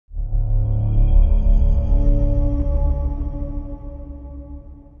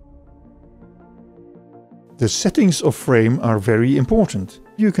The settings of Frame are very important.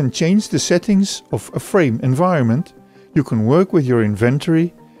 You can change the settings of a Frame environment, you can work with your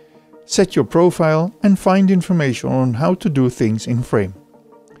inventory, set your profile and find information on how to do things in Frame.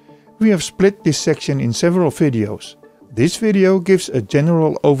 We have split this section in several videos. This video gives a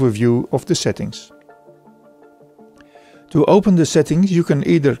general overview of the settings. To open the settings, you can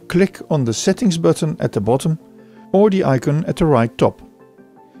either click on the settings button at the bottom or the icon at the right top.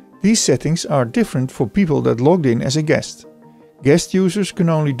 These settings are different for people that logged in as a guest. Guest users can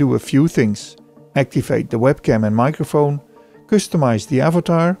only do a few things: activate the webcam and microphone, customize the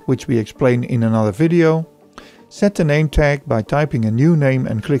avatar, which we explain in another video, set the name tag by typing a new name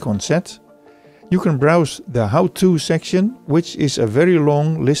and click on Set. You can browse the How-To section, which is a very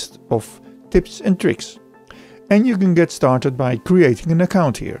long list of tips and tricks. And you can get started by creating an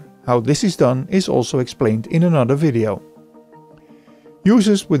account here. How this is done is also explained in another video.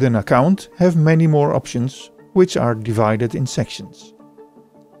 Users with an account have many more options, which are divided in sections.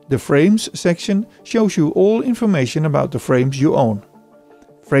 The Frames section shows you all information about the frames you own,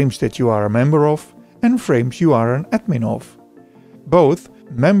 frames that you are a member of, and frames you are an admin of. Both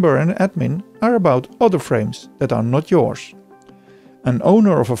member and admin are about other frames that are not yours. An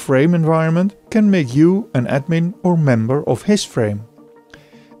owner of a frame environment can make you an admin or member of his frame.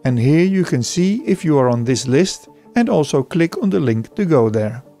 And here you can see if you are on this list and also click on the link to go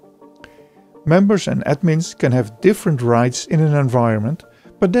there. Members and admins can have different rights in an environment,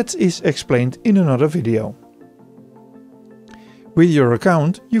 but that is explained in another video. With your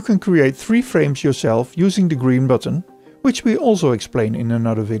account, you can create 3 frames yourself using the green button, which we also explain in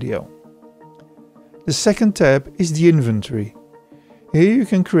another video. The second tab is the inventory. Here you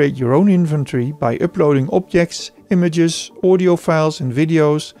can create your own inventory by uploading objects, images, audio files and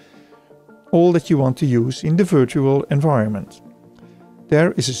videos, all that you want to use in the virtual environment.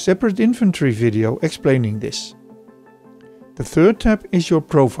 There is a separate inventory video explaining this. The third tab is your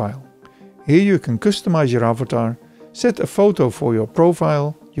profile. Here you can customize your avatar, set a photo for your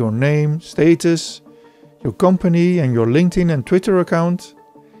profile, your name, status, your company and your LinkedIn and Twitter account,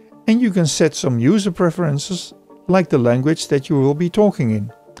 and you can set some user preferences like the language that you will be talking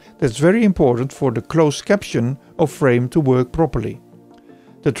in. That's very important for the closed caption of Frame to work properly.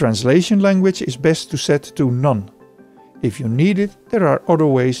 The translation language is best to set to none. If you need it, there are other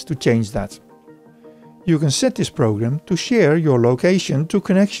ways to change that. You can set this program to share your location to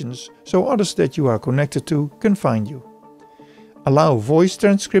connections so others that you are connected to can find you. Allow voice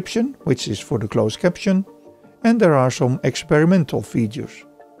transcription, which is for the closed caption, and there are some experimental features.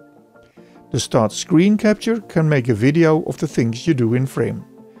 The start screen capture can make a video of the things you do in Frame.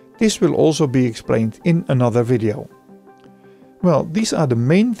 This will also be explained in another video. Well, these are the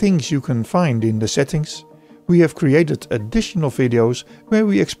main things you can find in the settings. We have created additional videos where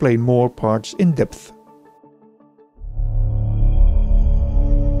we explain more parts in depth.